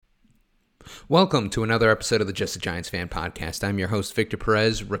Welcome to another episode of the Just a Giants Fan podcast. I'm your host, Victor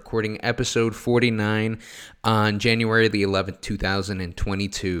Perez, recording episode 49 on January the 11th,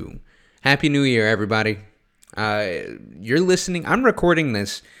 2022. Happy New Year, everybody. You're listening. I'm recording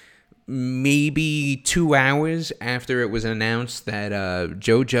this maybe 2 hours after it was announced that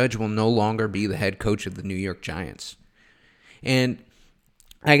Joe Judge will no longer be the head coach of the New York Giants. And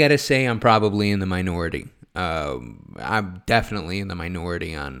I got to say, I'm probably in the minority. I'm definitely in the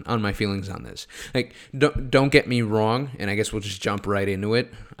minority on my feelings on this. Like, don't get me wrong, and I guess we'll just jump right into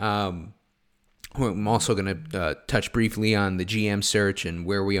it. I'm also going to touch briefly on the GM search and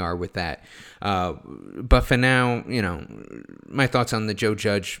where we are with that. But for now, my thoughts on the Joe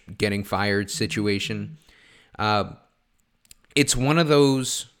Judge getting fired situation. It's one of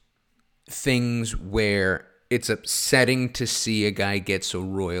those things where it's upsetting to see a guy get so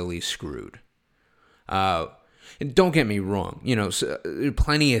royally screwed. And don't get me wrong,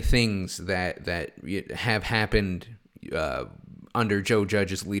 plenty of things that have happened under Joe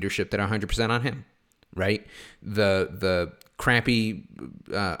Judge's leadership that are 100% on him, right? The crappy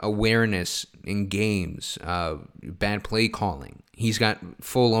awareness in games, bad play calling. He's got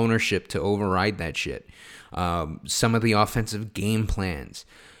full ownership to override that shit. Some of the offensive game plans,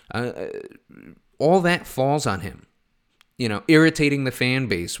 all that falls on him. Irritating the fan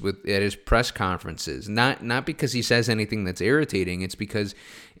base at his press conferences, not because he says anything that's irritating. It's because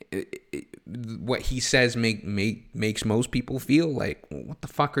what he says makes most people feel like, well, what the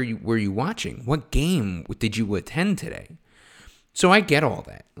fuck were you watching? What game did you attend today? So I get all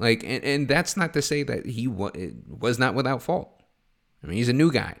that. And that's not to say that he was not without fault. I mean, he's a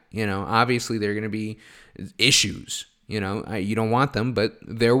new guy. Obviously there are going to be issues. You don't want them, but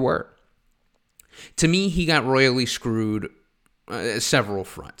there were. To me, he got royally screwed several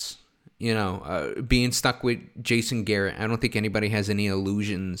fronts. Being stuck with Jason Garrett, I don't think anybody has any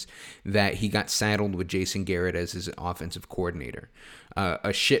illusions that he got saddled with Jason Garrett as his offensive coordinator.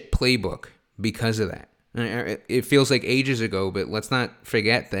 A shit playbook because of that. It feels like ages ago, but let's not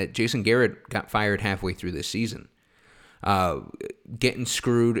forget that Jason Garrett got fired halfway through this season. Getting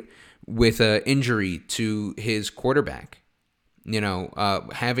screwed with an injury to his quarterback.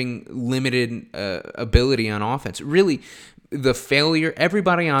 Having limited ability on offense. Really, the failure,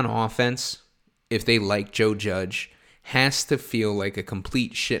 everybody on offense, if they like Joe Judge, has to feel like a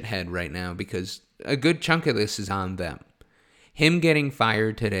complete shithead right now because a good chunk of this is on them. Him getting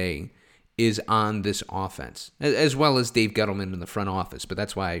fired today is on this offense, as well as Dave Gettleman in the front office. But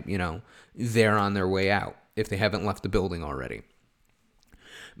that's why, they're on their way out if they haven't left the building already.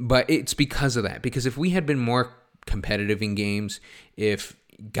 But it's because of that. Because if we had been more competitive in games, if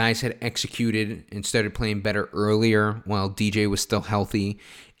guys had executed and started playing better earlier while DJ was still healthy,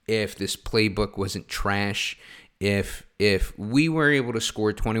 if this playbook wasn't trash, if we were able to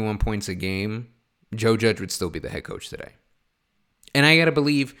score 21 points a game, Joe Judge would still be the head coach today. And I gotta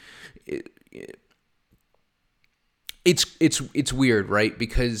believe it's weird, right?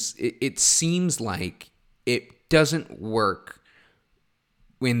 Because it seems like it doesn't work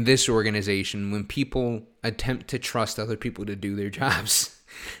in this organization when people attempt to trust other people to do their jobs.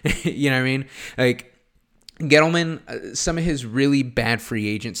 You know what I mean? Like, Gettleman, some of his really bad free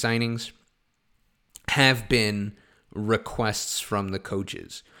agent signings have been requests from the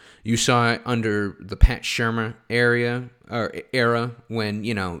coaches. You saw it under the Pat Shurmur era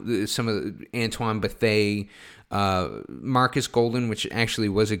when, some of the Antoine Bethea, Marcus Golden, which actually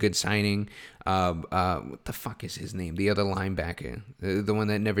was a good signing. What the fuck is his name? The other linebacker, the one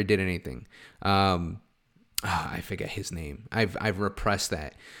that never did anything. I forget his name. I've repressed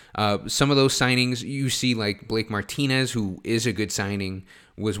that. Some of those signings you see, like Blake Martinez, who is a good signing,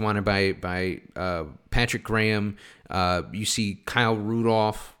 was wanted by Patrick Graham. You see Kyle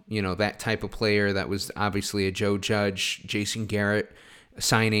Rudolph, that type of player that was obviously a Joe Judge, Jason Garrett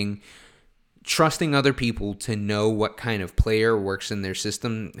signing. Trusting other people to know what kind of player works in their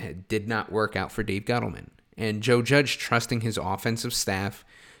system did not work out for Dave Gettleman. And Joe Judge trusting his offensive staff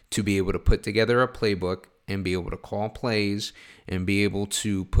to be able to put together a playbook and be able to call plays and be able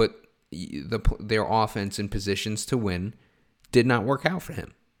to put their offense in positions to win did not work out for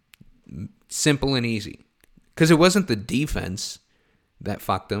him. Simple and easy. Because it wasn't the defense that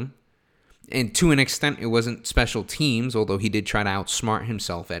fucked him. And to an extent, it wasn't special teams, although he did try to outsmart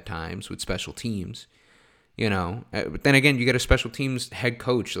himself at times with special teams. But then again, you get a special teams head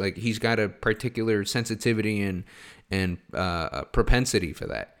coach. Like, he's got a particular sensitivity and propensity for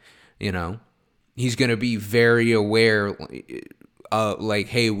that. He's going to be very aware, like,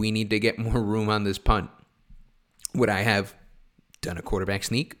 hey, we need to get more room on this punt. Would I have done a quarterback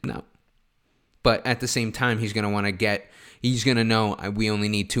sneak? No. But at the same time, he's going to know we only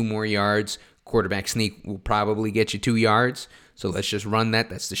need 2 more yards. Quarterback sneak will probably get you 2 yards. So let's just run that.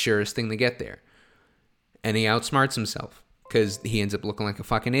 That's the surest thing to get there. And he outsmarts himself because he ends up looking like a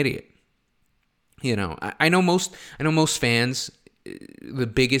fucking idiot. I know most fans, the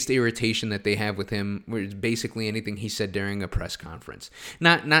biggest irritation that they have with him was basically anything he said during a press conference.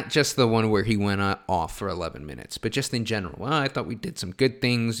 Not just the one where he went off for 11 minutes, but just in general. Well, I thought we did some good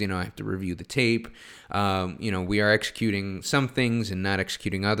things. I have to review the tape. We are executing some things and not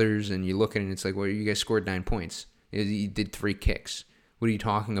executing others. And you look at it and it's like, well, you guys scored 9 points. You did 3 kicks. What are you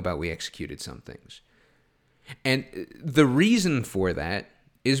talking about? We executed some things. And the reason for that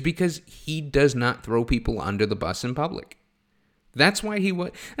is because he does not throw people under the bus in public. That's why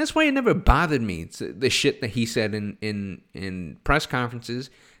it never bothered me, the shit that he said in press conferences.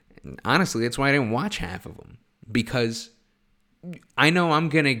 And honestly, that's why I didn't watch half of them, because I know I'm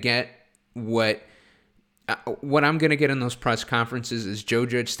going to get what I'm going to get in those press conferences is Joe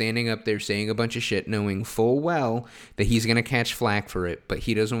Judge standing up there saying a bunch of shit, knowing full well that he's going to catch flack for it, but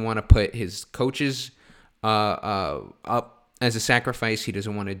he doesn't want to put his coaches up as a sacrifice. He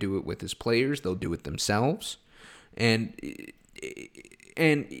doesn't want to do it with his players. They'll do it themselves. And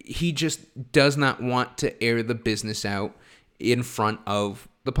he just does not want to air the business out in front of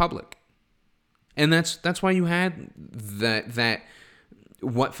the public. And that's why you had that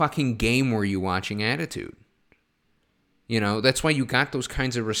what fucking game were you watching attitude. That's why you got those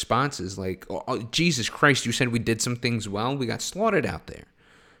kinds of responses like, oh, Jesus Christ, you said we did some things well. We got slaughtered out there.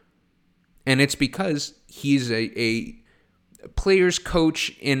 And it's because he's a player's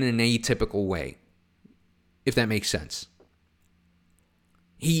coach in an atypical way, if that makes sense.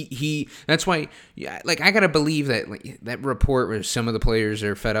 That's why, I gotta believe that that report where some of the players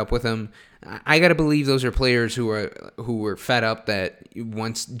are fed up with him. I gotta believe those are players who were fed up that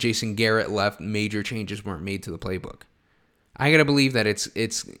once Jason Garrett left, major changes weren't made to the playbook. I gotta believe that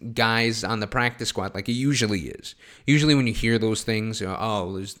it's guys on the practice squad like it usually is. Usually when you hear those things,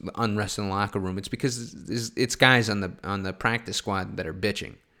 there's unrest in the locker room. It's because it's guys on the practice squad that are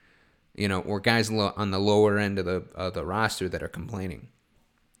bitching, or guys on the lower end of the roster that are complaining.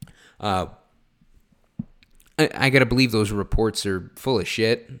 I gotta believe those reports are full of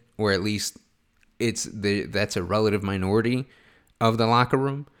shit, or at least that's a relative minority of the locker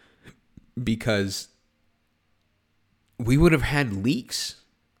room, because we would have had leaks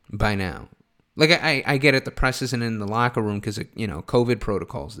by now. I get it, the press isn't in the locker room because of COVID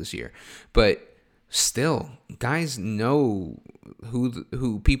protocols this year, but still, guys know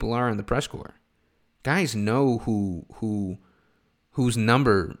who people are in the press corps. Guys know whose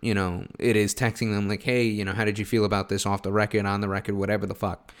number, it is texting them like, hey, how did you feel about this off the record, on the record, whatever the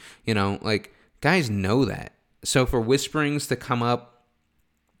fuck, guys know that. So for whisperings to come up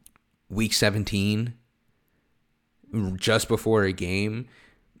week 17, just before a game,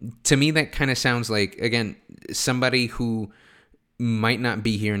 to me that kind of sounds like, again, somebody who might not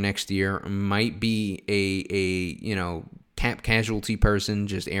be here next year, might be a cap casualty person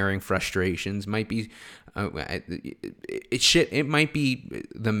just airing frustrations, might be it might be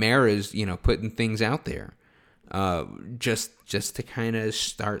the Maras, putting things out there just to kind of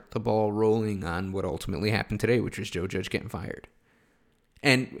start the ball rolling on what ultimately happened today, which was Joe Judge getting fired.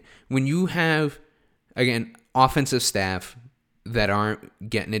 And when you have, again, offensive staff that aren't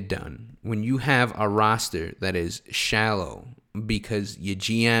getting it done, when you have a roster that is shallow because your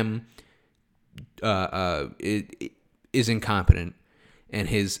GM is incompetent and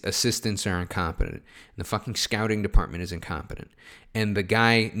his assistants are incompetent, and the fucking scouting department is incompetent, and the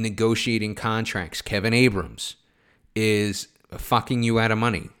guy negotiating contracts, Kevin Abrams, is fucking you out of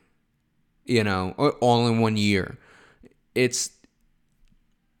money, all in 1 year. It's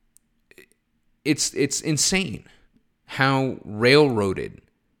insane how railroaded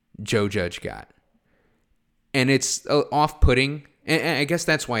Joe Judge got. And it's off-putting. And I guess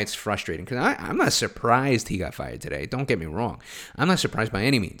that's why it's frustrating. Because I'm not surprised he got fired today. Don't get me wrong. I'm not surprised by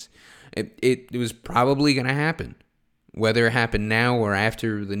any means. It was probably going to happen. Whether it happened now or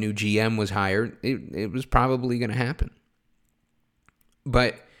after the new GM was hired, it was probably going to happen.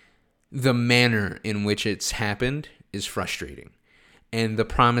 But the manner in which it's happened is frustrating. And the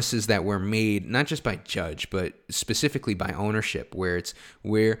promises that were made, not just by Judge, but specifically by ownership, where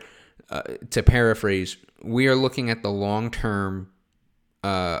to paraphrase, we are looking at the long-term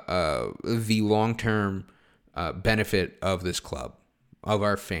benefit of this club, of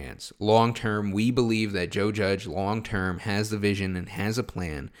our fans. Long-term, we believe that Joe Judge, long-term, has the vision and has a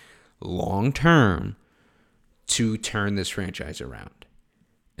plan, long-term, to turn this franchise around.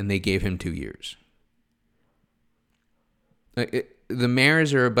 And they gave him 2 years. the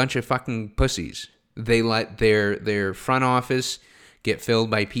mayors are a bunch of fucking pussies. They let their front office get filled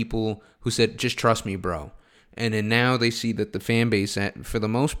by people who said, just trust me, bro. And then now they see that the fan base, for the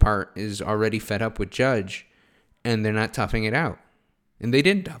most part, is already fed up with Judge, and they're not toughing it out. And they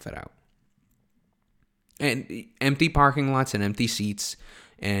didn't tough it out. And empty parking lots and empty seats,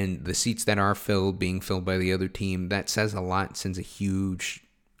 and the seats that are filled being filled by the other team, that says a lot, sends a huge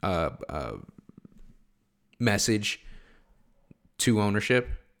message to ownership.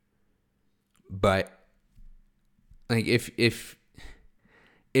 But like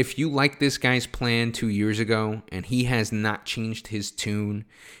if you like this guy's plan 2 years ago and he has not changed his tune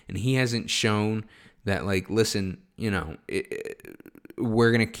and he hasn't shown that, like, listen,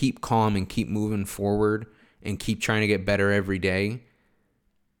 we're going to keep calm and keep moving forward and keep trying to get better every day.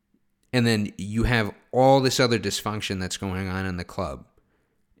 And then you have all this other dysfunction that's going on in the club.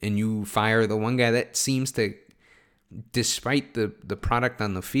 And you fire the one guy that seems to, despite the product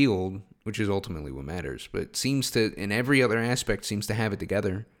on the field, which is ultimately what matters, but seems to, in every other aspect, seems to have it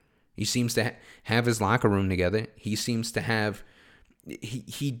together. He seems to have his locker room together. He seems to have,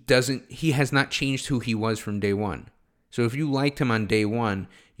 he has not changed who he was from day one. So if you liked him on day one,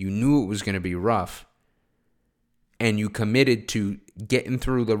 you knew it was going to be rough, and you committed to getting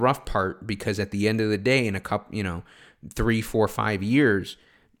through the rough part, because at the end of the day, in a couple, 3, 4, 5 years,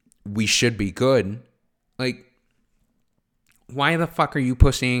 we should be good. Like, why the fuck are you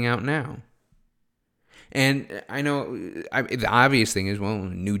pussying out now? And I know the obvious thing is, well, a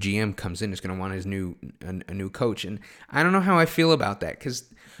new GM comes in, is going to want a new coach. And I don't know how I feel about that, because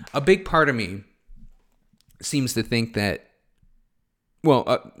a big part of me seems to think that,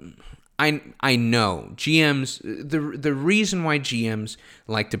 well, I know GMs, the reason why GMs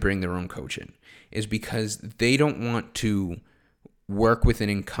like to bring their own coach in is because they don't want to work with an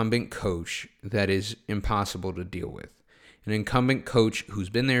incumbent coach that is impossible to deal with. An incumbent coach who's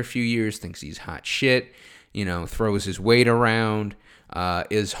been there a few years, thinks he's hot shit, throws his weight around,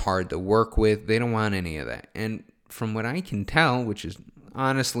 is hard to work with. They don't want any of that. And from what I can tell, which is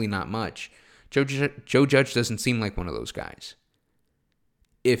honestly not much, Joe Judge doesn't seem like one of those guys.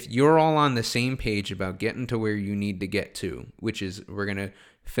 If you're all on the same page about getting to where you need to get to, which is we're going to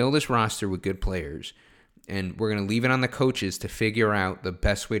fill this roster with good players, and we're going to leave it on the coaches to figure out the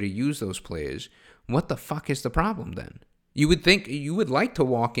best way to use those players, what the fuck is the problem then? You would think you would like to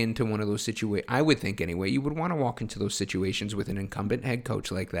walk into one of those situations. I would think anyway, you would want to walk into those situations with an incumbent head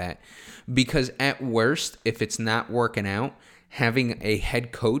coach like that, because at worst, if it's not working out, having a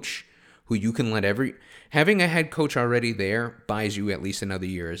head coach who you can having a head coach already there buys you at least another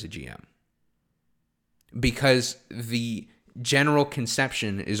year as a GM. Because the general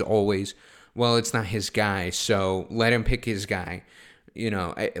conception is always, well, it's not his guy, so let him pick his guy.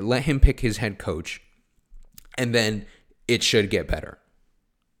 Let him pick his head coach, and then it should get better.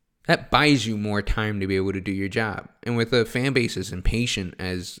 That buys you more time to be able to do your job. And with a fan base as impatient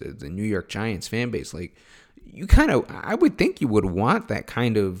as the New York Giants fan base, like, I would think you would want that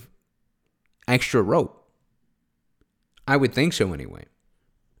kind of extra rope. I would think so anyway.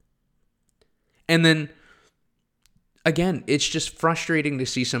 And then, again, it's just frustrating to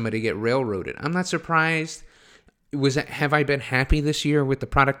see somebody get railroaded. I'm not surprised. Have I been happy this year with the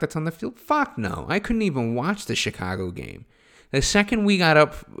product that's on the field? Fuck no. I couldn't even watch the Chicago game. The second we got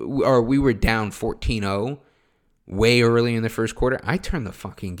up, or we were down 14-0 way early in the first quarter, I turned the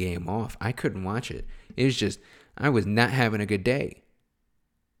fucking game off. I couldn't watch it. It was just, I was not having a good day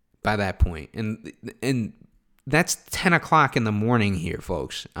by that point. And that's 10 o'clock in the morning here,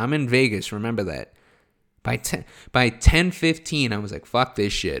 folks. I'm in Vegas, remember that. By 10:15, I was like, fuck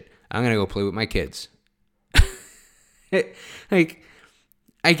this shit. I'm going to go play with my kids. Like,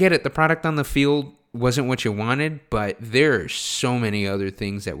 I get it. The product on the field wasn't what you wanted, but there are so many other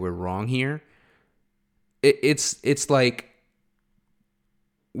things that were wrong here. It's like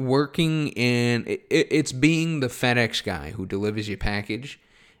working in, it's being the FedEx guy who delivers your package,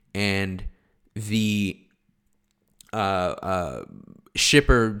 and the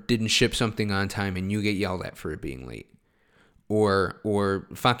shipper didn't ship something on time, and you get yelled at for it being late. Or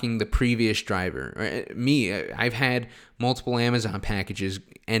fucking the previous driver. Me, I've had multiple Amazon packages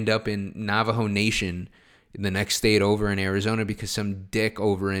end up in Navajo Nation, the next state over in Arizona, because some dick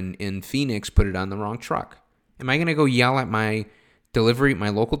over in Phoenix put it on the wrong truck. Am I going to go yell at my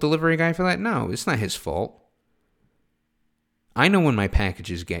local delivery guy for that? No, it's not his fault. I know when my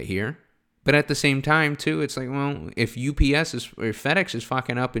packages get here. But at the same time, too, it's like, well, if FedEx is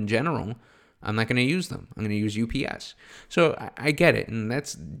fucking up in general, I'm not going to use them. I'm going to use UPS. So I get it. And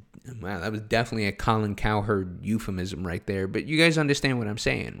that was definitely a Colin Cowherd euphemism right there. But you guys understand what I'm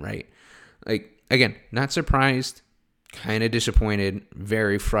saying, right? Like, again, not surprised. Kind of disappointed,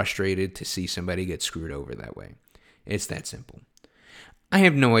 very frustrated to see somebody get screwed over that way. It's that simple. I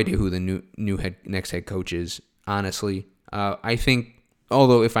have no idea who the next head coach is, honestly. I think,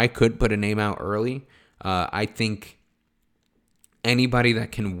 although if I could put a name out early, I think anybody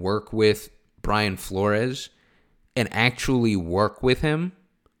that can work with Brian Flores and actually work with him,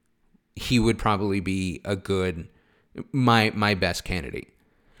 he would probably be a good, my best candidate.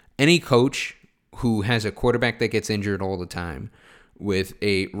 Any coach who has a quarterback that gets injured all the time, with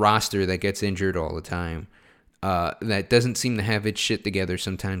a roster that gets injured all the time, that doesn't seem to have its shit together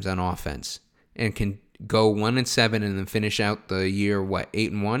sometimes on offense, and can go 1-7 and then finish out the year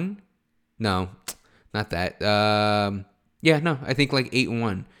 8-1? No, not that. I think like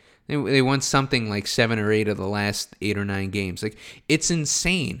 8-1. They won something like 7 or 8 of the last 8 or 9 games. Like, it's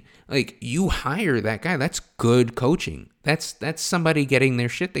insane. Like, you hire that guy, that's good coaching. That's somebody getting their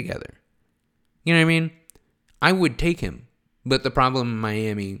shit together. You know what I mean? I would take him. But the problem in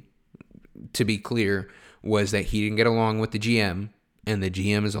Miami, to be clear, was that he didn't get along with the GM, and the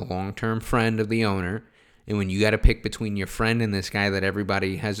GM is a long-term friend of the owner. And when you got to pick between your friend and this guy that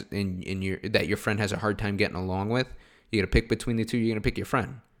everybody has that your friend has a hard time getting along with, you got to pick between the two. You're going to pick your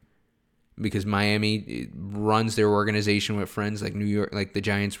friend, because Miami runs their organization with friends, like New York, like the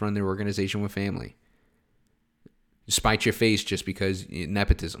Giants run their organization with family. Spite your face just because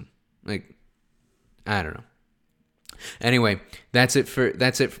nepotism. Like, I don't know. Anyway, that's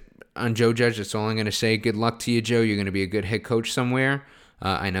it on Joe Judge. That's all I'm going to say. Good luck to you, Joe. You're going to be a good head coach somewhere.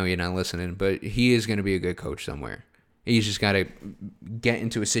 I know you're not listening, but he is going to be a good coach somewhere. He's just got to get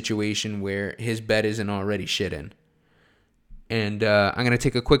into a situation where his bed isn't already shit in. And I'm going to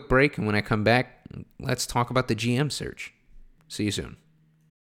take a quick break, and when I come back, let's talk about the GM search. See you soon.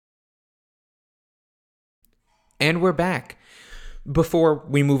 And we're back. Before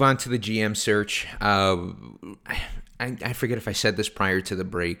we move on to the GM search, I forget if I said this prior to the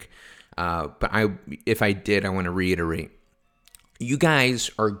break, but if I did, I want to reiterate. You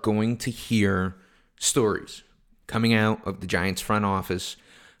guys are going to hear stories coming out of the Giants front office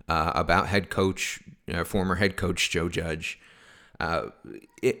about former head coach Joe Judge.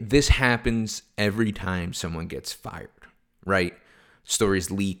 This happens every time someone gets fired, right? Stories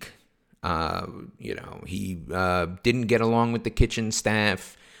leak. He didn't get along with the kitchen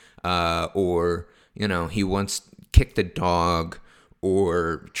staff, or he once kicked a dog,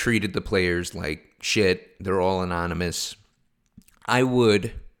 or treated the players like shit. They're all anonymous. I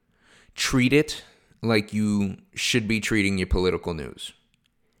would treat it like you should be treating your political news,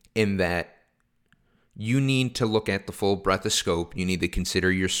 in that you need to look at the full breadth of scope. You need to consider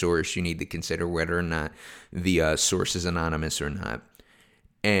your source. You need to consider whether or not the source is anonymous or not,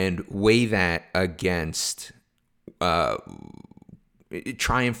 and weigh that against,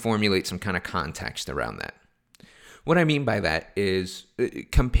 try and formulate some kind of context around that. What I mean by that is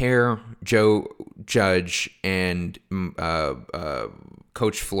compare Joe Judge and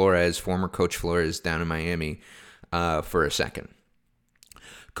Coach Flores, former Coach Flores down in Miami, for a second.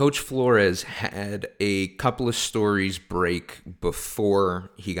 Coach Flores had a couple of stories break before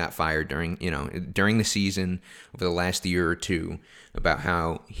he got fired during the season over the last year or two about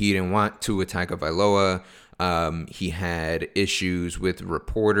how he didn't want Tua Tagovailoa. He had issues with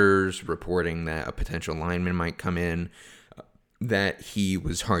reporters reporting that a potential lineman might come in, that he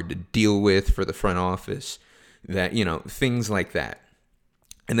was hard to deal with for the front office, that, things like that.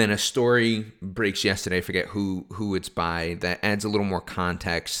 And then a story breaks yesterday, I forget who it's by, that adds a little more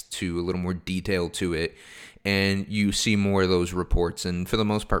context to, a little more detail to it. And you see more of those reports. And for the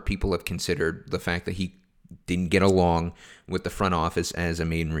most part, people have considered the fact that he didn't get along with the front office as a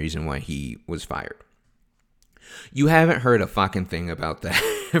main reason why he was fired. You haven't heard a fucking thing about that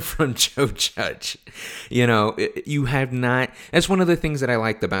from Joe Judge. You have not. That's one of the things that I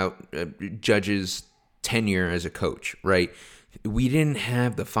liked about Judge's tenure as a coach, right? We didn't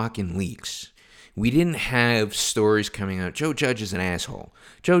have the fucking leaks. We didn't have stories coming out. Joe Judge is an asshole.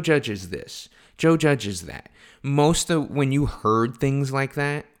 Joe Judge is this. Joe Judge is that. When you heard things like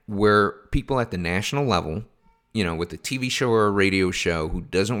that, where people at the national level, with a TV show or a radio show who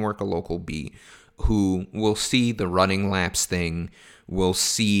doesn't work a local beat, who will see the running laps thing, will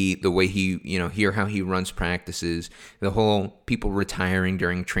see the way he, hear how he runs practices, the whole people retiring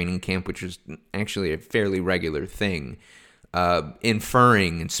during training camp, which is actually a fairly regular thing,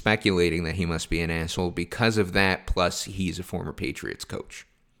 inferring and speculating that he must be an asshole because of that, plus he's a former Patriots coach.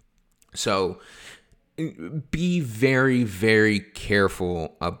 So be very, very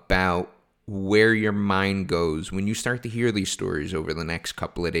careful about where your mind goes when you start to hear these stories over the next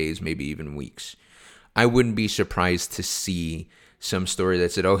couple of days, maybe even weeks. I wouldn't be surprised to see some story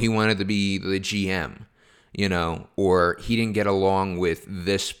that said, he wanted to be the GM. or he didn't get along with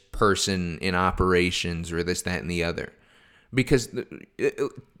this person in operations or this, that, and the other. Because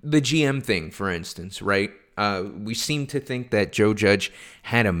the GM thing, for instance, right? We seem to think that Joe Judge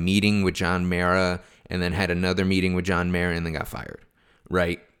had a meeting with John Mara and then had another meeting with John Mara and then got fired,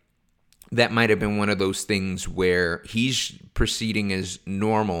 right? That might have been one of those things where he's proceeding as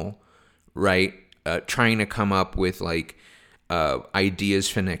normal, right? Trying to come up with ideas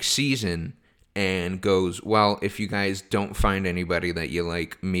for next season, and goes, well, if you guys don't find anybody that you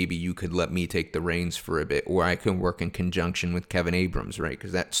like, maybe you could let me take the reins for a bit, or I can work in conjunction with Kevin Abrams, right?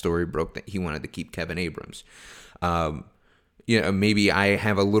 Because that story broke that he wanted to keep Kevin Abrams. Maybe I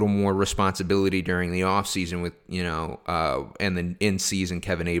have a little more responsibility during the offseason with, and then in season,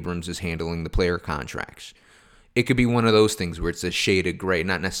 Kevin Abrams is handling the player contracts. It could be one of those things where it's a shade of gray,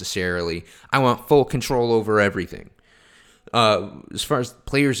 not necessarily, I want full control over everything. As far as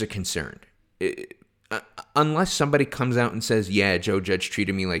players are concerned, unless somebody comes out and says, yeah, Joe Judge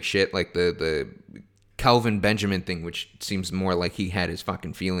treated me like shit, like the Kelvin Benjamin thing, which seems more like he had his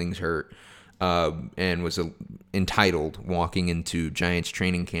fucking feelings hurt and was entitled walking into Giants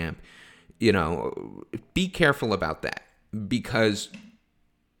training camp, be careful about that, because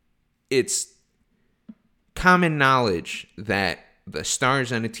it's common knowledge that the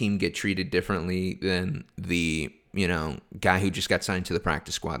stars on a team get treated differently than the, guy who just got signed to the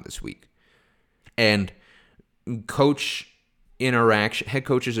practice squad this week. And coach interaction, head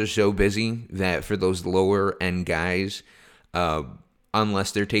coaches are so busy that for those lower end guys,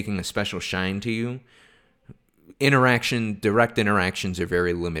 unless they're taking a special shine to you, direct interactions are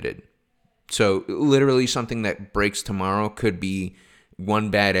very limited. So literally something that breaks tomorrow could be one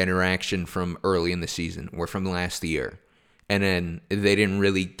bad interaction from early in the season or from last year. And then they didn't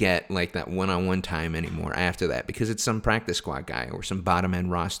really get that one-on-one time anymore after that, because it's some practice squad guy or some bottom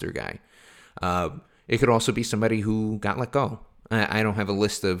end roster guy. It could also be somebody who got let go. I don't have a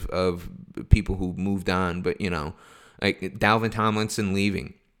list of people who moved on, but, like Dalvin Tomlinson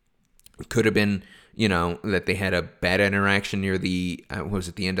leaving. Could have been, that they had a bad interaction near the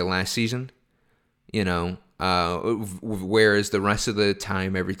end of last season? Whereas the rest of the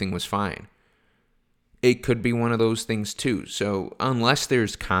time, everything was fine. It could be one of those things too. So unless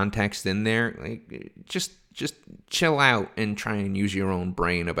there's context in there, just chill out and try and use your own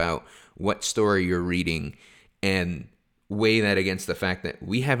brain about what story you're reading and weigh that against the fact that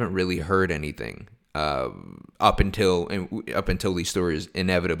we haven't really heard anything up until these stories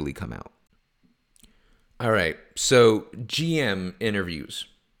inevitably come out. All right, so GM interviews.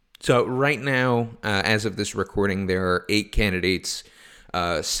 So right now, as of this recording, there are 8 candidates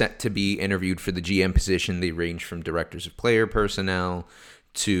set to be interviewed for the GM position. They range from directors of player personnel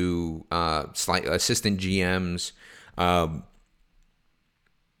to assistant GMs.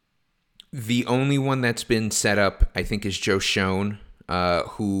 The only one that's been set up, I think, is Joe Schoen,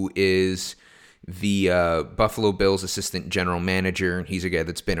 who is the Buffalo Bills assistant general manager. He's a guy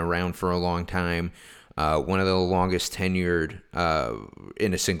that's been around for a long time, one of the longest tenured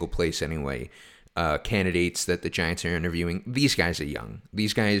in a single place anyway. Candidates that the Giants are interviewing. These guys are young.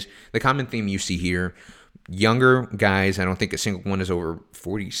 These guys, the common theme you see here, younger guys. I don't think a single one is over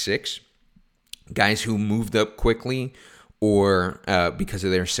 46. Guys who moved up quickly, or because of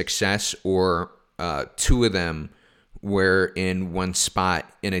their success, or 2 of them were in one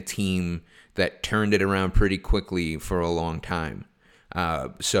spot in a team that turned it around pretty quickly for a long time.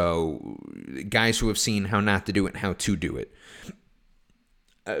 So guys who have seen how not to do it and how to do it.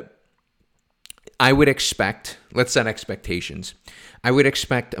 I would expect, let's set expectations. I would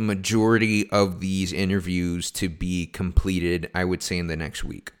expect a majority of these interviews to be completed, I would say, in the next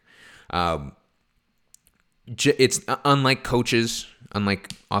week. It's unlike coaches, unlike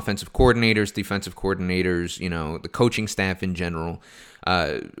offensive coordinators, defensive coordinators, the coaching staff in general.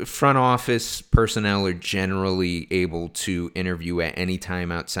 Front office personnel are generally able to interview at any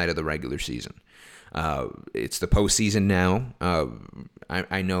time outside of the regular season. It's the postseason now.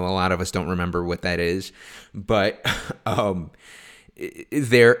 I know a lot of us don't remember what that is, but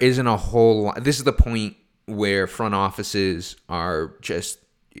there isn't a whole lot. This is the point where front offices are just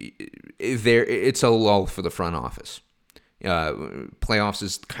there. It's a lull for the front office. Playoffs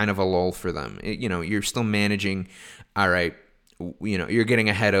is kind of a lull for them. You're still managing. All right. You're getting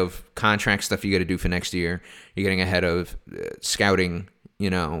ahead of contract stuff you got to do for next year. You're getting ahead of scouting,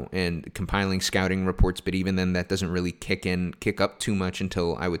 and compiling scouting reports. But even then, that doesn't really kick up too much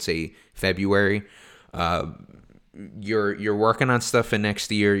until, I would say, February. You're working on stuff for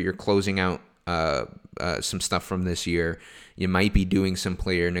next year. You're closing out some stuff from this year. You might be doing some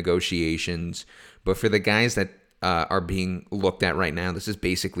player negotiations. But for the guys that are being looked at right now, this is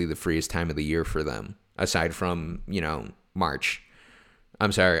basically the freest time of the year for them. aside from, March.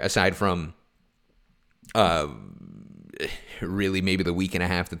 I'm sorry, aside from really maybe the week and a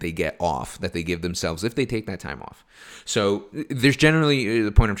half that they get off, that they give themselves if they take that time off. So there's generally,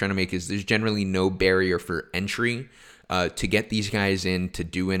 the point I'm trying to make is there's generally no barrier for entry to get these guys in to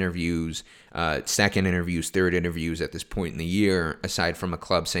do interviews, second interviews, third interviews at this point in the year, aside from a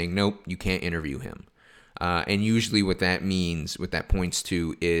club saying, nope, you can't interview him. And usually what that means, what that points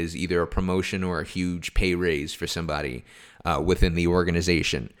to, is either a promotion or a huge pay raise for somebody within the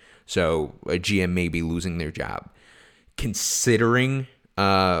organization. So a GM may be losing their job. Considering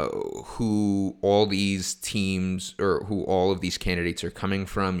who all these teams or who all of these candidates are coming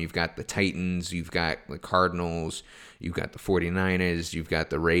from, you've got the Titans, you've got the Cardinals, you've got the 49ers, you've got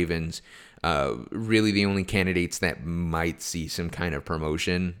the Ravens. Really the only candidates that might see some kind of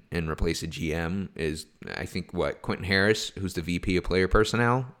promotion and replace a GM is, I think, Quentin Harris, who's the VP of player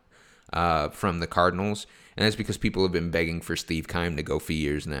personnel from the Cardinals. And that's because people have been begging for Steve Keim to go for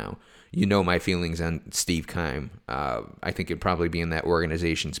years now. You know my feelings on Steve Keim. I think it'd probably be in that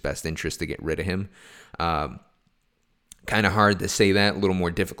organization's best interest to get rid of him. Kind of hard to say that, a little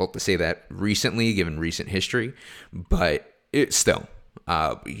more difficult to say that recently, given recent history. But it's still,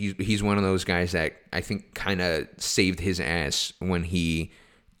 he's one of those guys that I think kind of saved his ass when he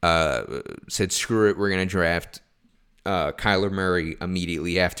said, screw it, we're going to draft Kyler Murray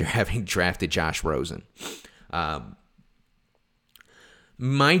immediately after having drafted Josh Rosen.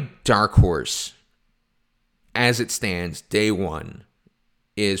 My dark horse, as it stands, day one,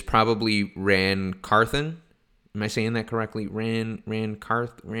 is probably Ran Carthon. Am I saying that correctly? Ran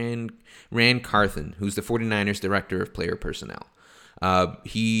Carthon, who's the 49ers director of player personnel.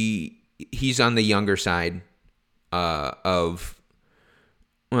 He's on the younger side of,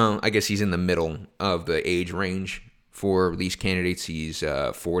 well, I guess he's in the middle of the age range for these candidates. He's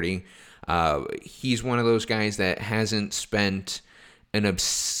 40. He's one of those guys that hasn't spent an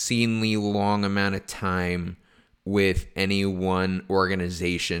obscenely long amount of time with any one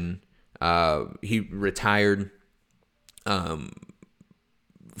organization. He retired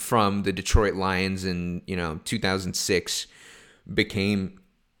from the Detroit Lions in 2006, became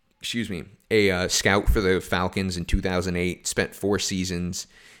a scout for the Falcons in 2008, spent 4 seasons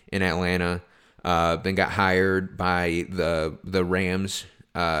in Atlanta, then got hired by the Rams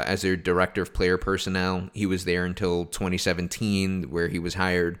as their director of player personnel. He was there until 2017, where he was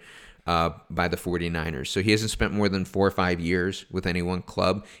hired by the 49ers. So he hasn't spent more than 4 or 5 years with any one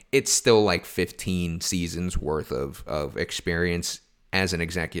club. It's still like 15 seasons worth of experience as an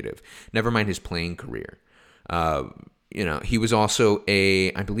executive. Never mind his playing career. He was also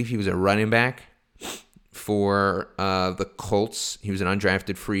I believe he was a running back for the Colts. He was an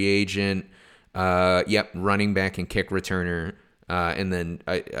undrafted free agent. Running back and kick returner. And then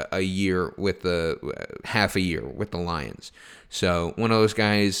half a year with the Lions. So one of those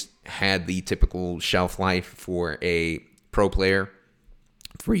guys had the typical shelf life for a pro player,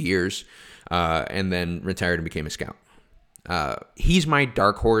 3 years, and then retired and became a scout. He's my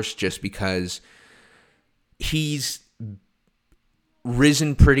dark horse just because he's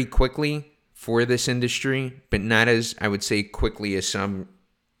risen pretty quickly for this industry, but not as, I would say, quickly as some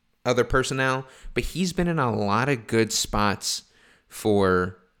other personnel. But he's been in a lot of good spots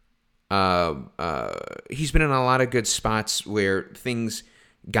where things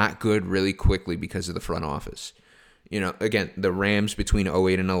got good really quickly because of the front office. Again, the Rams between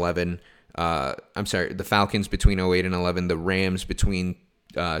 08 and 11. The Falcons between 08 and 11. The Rams between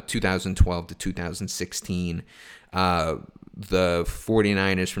 2012 to 2016. The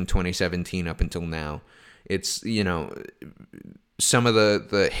 49ers from 2017 up until now. It's, some of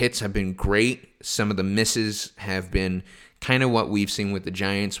the hits have been great. Some of the misses have been kind of what we've seen with the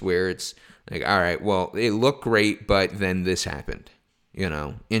Giants, where it's like, all right, well, it looked great, but then this happened.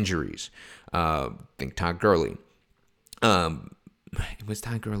 Injuries. Think Todd Gurley. Was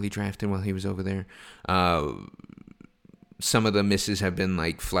Todd Gurley drafted while he was over there? Some of the misses have been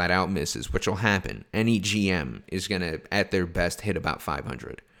like flat out misses, which will happen. Any GM is going to, at their best, hit about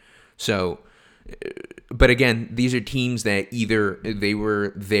 500. So, but again, these are teams that either they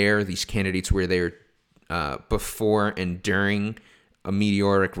were there, these candidates were there before and during a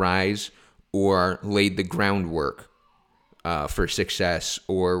meteoric rise, or laid the groundwork for success,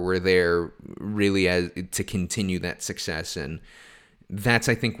 or were there really to continue that success. And that's,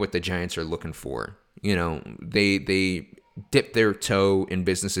 I think, what the Giants are looking for. They dipped their toe in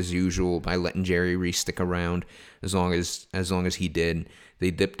business as usual by letting Jerry Reese stick around as long as he did.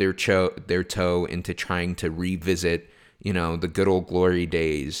 They dipped their toe into trying to revisit, the good old glory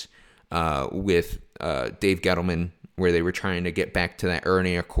days with Dave Gettleman where they were trying to get back to that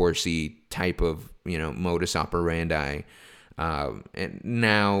Ernie Accorsi type of, modus operandi. And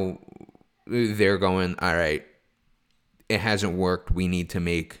now they're going, all right, it hasn't worked. We need to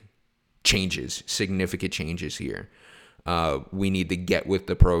make changes, significant changes here. We need to get with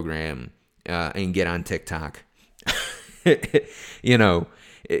the program and get on TikTok. One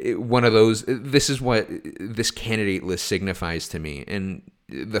of those, this is what this candidate list signifies to me. And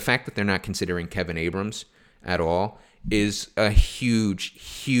the fact that they're not considering Kevin Abrams at all is a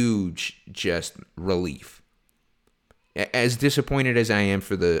huge, huge just relief. As disappointed as I am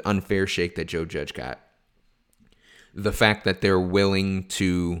for the unfair shake that Joe Judge got, the fact that they're willing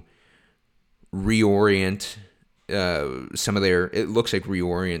to reorient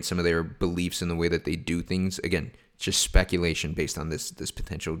reorient some of their beliefs in the way that they do things. Again, just speculation based on this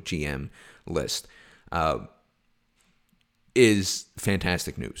potential GM list, is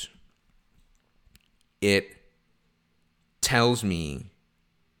fantastic news. It tells me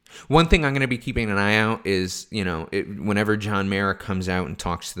one thing I'm going to be keeping an eye out is, whenever John Mara comes out and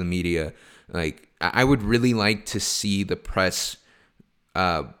talks to the media, like, I would really like to see the press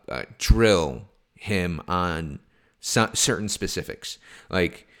drill him on certain specifics.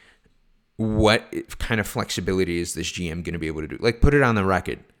 Like, what kind of flexibility is this GM going to be able to do? Like, put it on the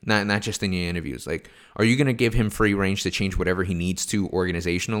record, not just in the interviews. Like, are you going to give him free range to change whatever he needs to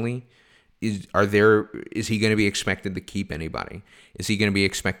organizationally? Is he going to be expected to keep anybody? Is he going to be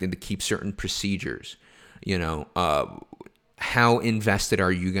expected to keep certain procedures? How invested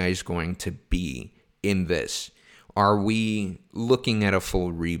are you guys going to be in this? Are we looking at a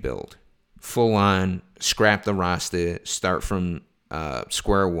full rebuild? Full on, scrap the roster, start from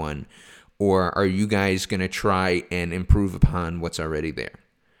square one? Or are you guys going to try and improve upon what's already there?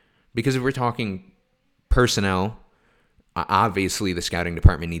 Because if we're talking personnel, obviously the scouting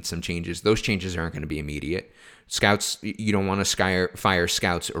department needs some changes. Those changes aren't going to be immediate. Scouts, you don't want to fire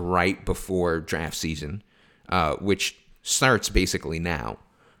scouts right before draft season, which starts basically now.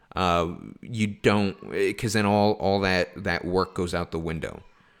 You don't, because then all that work goes out the window.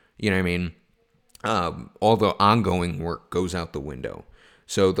 You know what I mean? All the ongoing work goes out the window.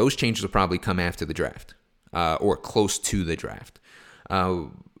 So those changes will probably come after the draft, or close to the draft.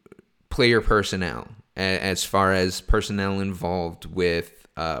 Player personnel, as far as personnel involved with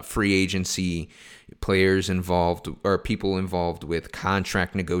free agency, players involved, or people involved with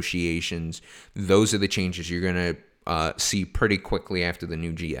contract negotiations, those are the changes you're going to see pretty quickly after the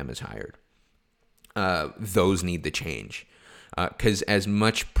new GM is hired. Those need to change. Because as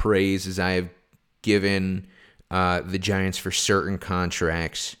much praise as I've given the Giants for certain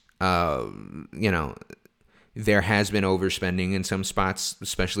contracts, there has been overspending in some spots,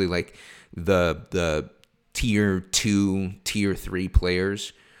 especially like the tier 2, tier 3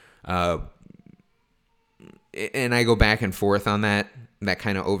 players. And I go back and forth on that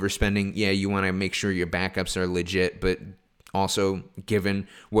kind of overspending. Yeah, you want to make sure your backups are legit, but also, given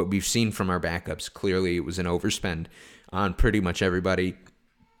what we've seen from our backups, clearly it was an overspend on pretty much everybody.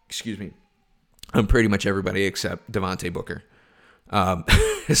 On pretty much everybody except Devontae Booker.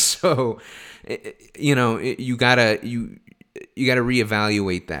 So, you gotta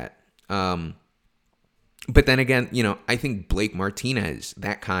reevaluate that. But then again, I think Blake Martinez,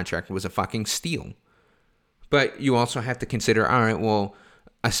 that contract was a fucking steal. But you also have to consider, all right, well,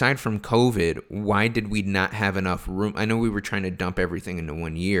 aside from COVID, why did we not have enough room? I know we were trying to dump everything into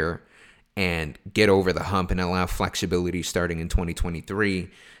 1 year and get over the hump and allow flexibility starting in 2023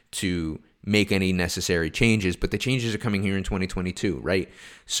 to make any necessary changes, but the changes are coming here in 2022, right?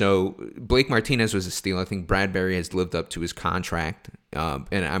 So Blake Martinez was a steal. I think Bradbury has lived up to his contract, and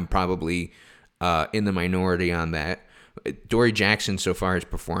I'm probably in the minority on that. Dory Jackson so far has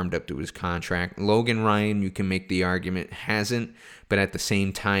performed up to his contract. Logan Ryan, you can make the argument, hasn't, but at the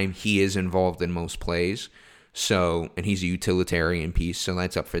same time, he is involved in most plays. So, and he's a utilitarian piece, so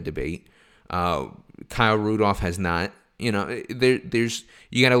that's up for debate. Kyle Rudolph has not. There's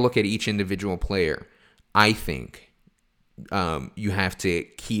you got to look at each individual player. I think you have to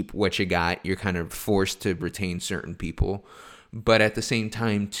keep what you got. You're kind of forced to retain certain people, but at the same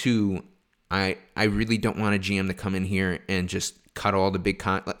time, too, I really don't want a GM to come in here and just cut all the big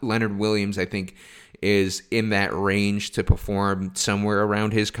Leonard Williams, I think, is in that range to perform somewhere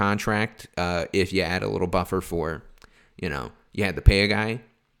around his contract. If you add a little buffer for, you had to pay a guy,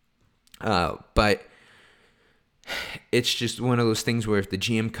 but. It's just one of those things where if the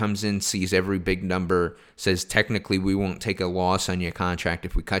GM comes in, sees every big number, says technically we won't take a loss on your contract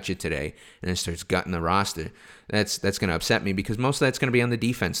if we cut you today, and then starts gutting the roster, that's going to upset me because most of that's going to be on the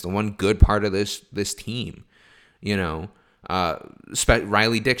defense, the one good part of this team.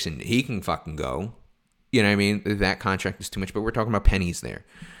 Riley Dixon, he can fucking go. You know what I mean? That contract is too much, but we're talking about pennies there.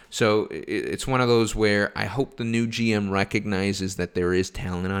 So it's one of those where I hope the new GM recognizes that there is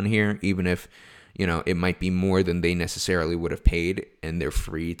talent on here, even if, it might be more than they necessarily would have paid, and they're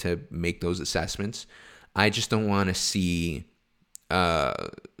free to make those assessments. I just don't want to see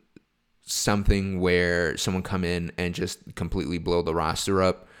something where someone come in and just completely blow the roster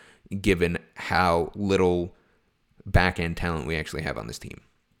up, given how little back-end talent we actually have on this team.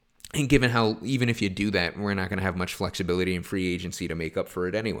 And given how, even if you do that, we're not going to have much flexibility in free agency to make up for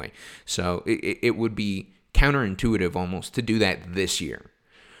it anyway. So it would be counterintuitive almost to do that this year.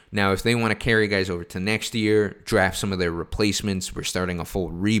 Now, if they want to carry guys over to next year, draft some of their replacements, we're starting a full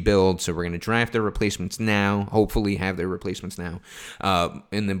rebuild, so we're going to draft their replacements now, hopefully have their replacements now,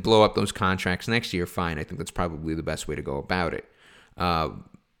 and then blow up those contracts next year, fine. I think that's probably the best way to go about it.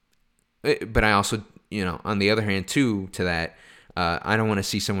 But I also, on the other hand, too, to that, I don't want to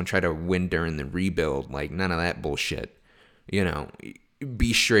see someone try to win during the rebuild. Like, none of that bullshit.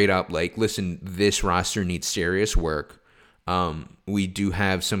 Be straight up like, listen, this roster needs serious work. We do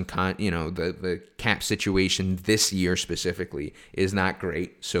have some the cap situation this year specifically is not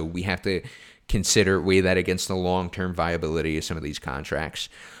great. So we have to weigh that against the long-term viability of some of these contracts.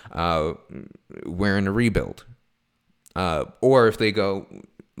 We're in a rebuild. Or if they go,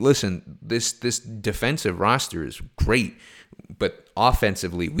 listen, this defensive roster is great, but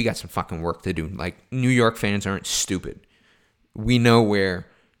offensively, we got some fucking work to do. Like, New York fans aren't stupid. We know where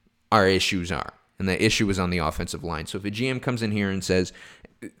our issues are, and the issue is on the offensive line. So if a GM comes in here and says,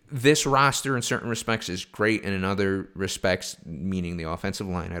 this roster in certain respects is great, and in other respects, meaning the offensive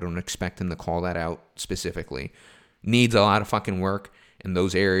line, I don't expect him to call that out specifically, needs a lot of fucking work, and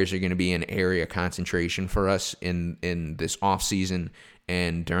those areas are going to be an area concentration for us in this offseason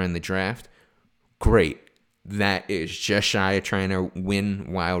and during the draft, great. That is just shy of trying to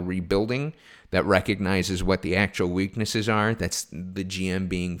win while rebuilding. That recognizes what the actual weaknesses are. That's the GM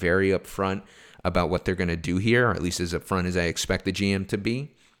being very upfront about what they're going to do here, or at least as upfront as I expect the GM to be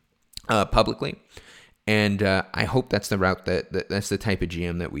publicly. And I hope that's the route that's the type of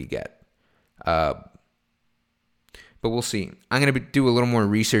GM that we get. But we'll see. I'm going to do a little more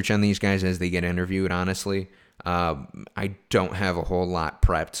research on these guys as they get interviewed, honestly. I don't have a whole lot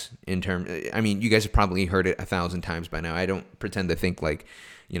prepped in terms. I mean, you guys have probably heard it 1,000 times by now. I don't pretend to think like,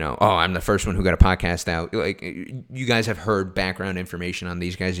 I'm the first one who got a podcast out. Like, you guys have heard background information on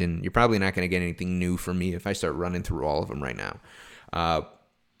these guys, and you're probably not going to get anything new from me if I start running through all of them right now.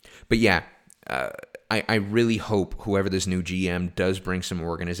 But yeah, I really hope whoever this new GM does bring some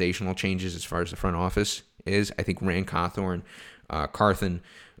organizational changes as far as the front office is. I think Rand Carthon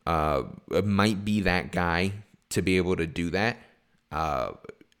might be that guy to be able to do that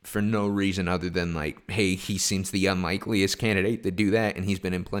for no reason other than like, hey, he seems the unlikeliest candidate to do that, and he's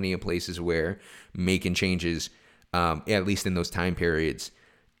been in plenty of places where making changes, at least in those time periods,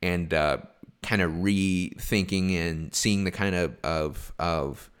 and kind of rethinking and seeing the kind of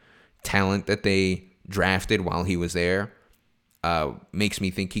talent that they drafted while he was there makes me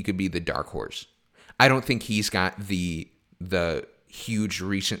think he could be the dark horse. I don't think he's got the huge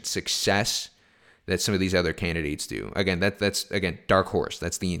recent success that some of these other candidates do. Again, that's dark horse.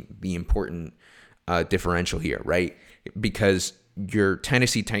 That's the important differential here, right? Because your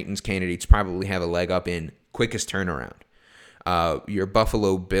Tennessee Titans candidates probably have a leg up in quickest turnaround. Your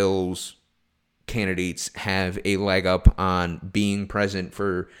Buffalo Bills candidates have a leg up on being present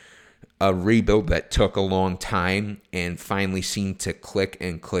for a rebuild that took a long time and finally seemed to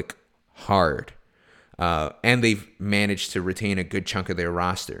click hard. And they've managed to retain a good chunk of their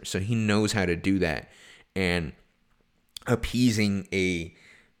roster. So he knows how to do that. And appeasing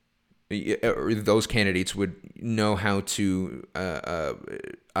those candidates would know how to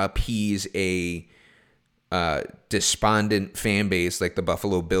appease a despondent fan base like the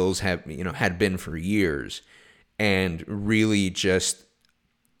Buffalo Bills had been for years, and really just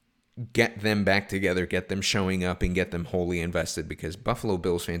get them back together, get them showing up, and get them wholly invested, because Buffalo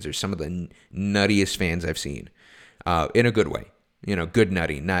Bills fans are some of the nuttiest fans I've seen, in a good way. Good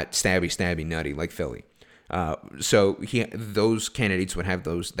nutty, not stabby nutty like Philly. So those candidates would have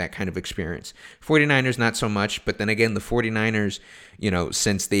that kind of experience. 49ers, not so much, but then again, the 49ers,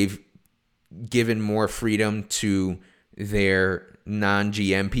 since they've given more freedom to their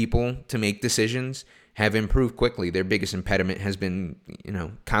non-GM people to make decisions, have improved quickly. Their biggest impediment has been,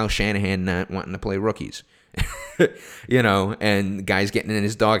 Kyle Shanahan not wanting to play rookies, and guys getting in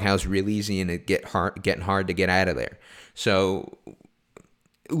his doghouse real easy, and it getting hard to get out of there. So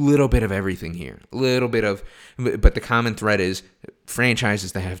a little bit of everything here, but the common thread is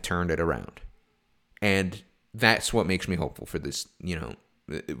franchises that have turned it around. And that's what makes me hopeful for this,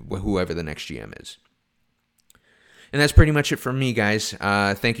 whoever the next GM is. And that's pretty much it for me, guys.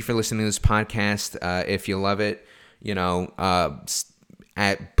 Thank you for listening to this podcast. If you love it, put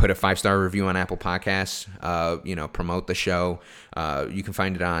a 5-star review on Apple Podcasts. Promote the show. You can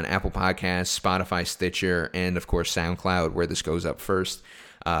find it on Apple Podcasts, Spotify, Stitcher, and of course SoundCloud, where this goes up first.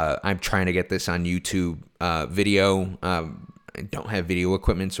 I'm trying to get this on YouTube video. I don't have video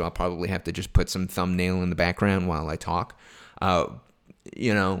equipment, so I'll probably have to just put some thumbnail in the background while I talk. If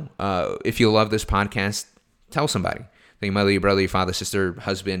you love this podcast, tell somebody. Your mother, your brother, your father, sister,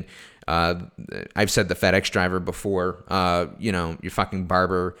 husband. I've said the FedEx driver before. Your fucking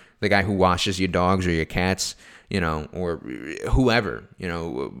barber, the guy who washes your dogs or your cats, or whoever.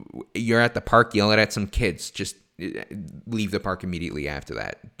 You're at the park yelling at some kids. Just leave the park immediately after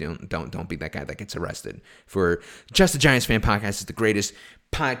that. Don't be that guy that gets arrested. For Just a Giants Fan Podcast is the greatest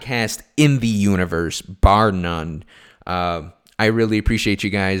podcast in the universe, bar none. I really appreciate you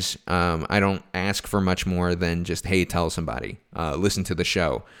guys. I don't ask for much more than just, hey, tell somebody, listen to the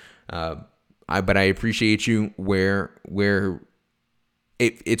show. But I appreciate you where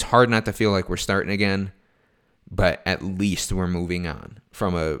it's hard not to feel like we're starting again, but at least we're moving on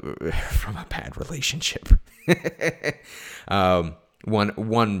from a bad relationship.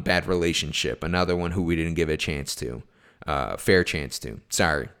 One bad relationship, another one who we didn't give a chance to, fair chance to.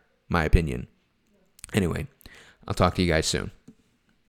 Sorry, my opinion. Anyway, I'll talk to you guys soon.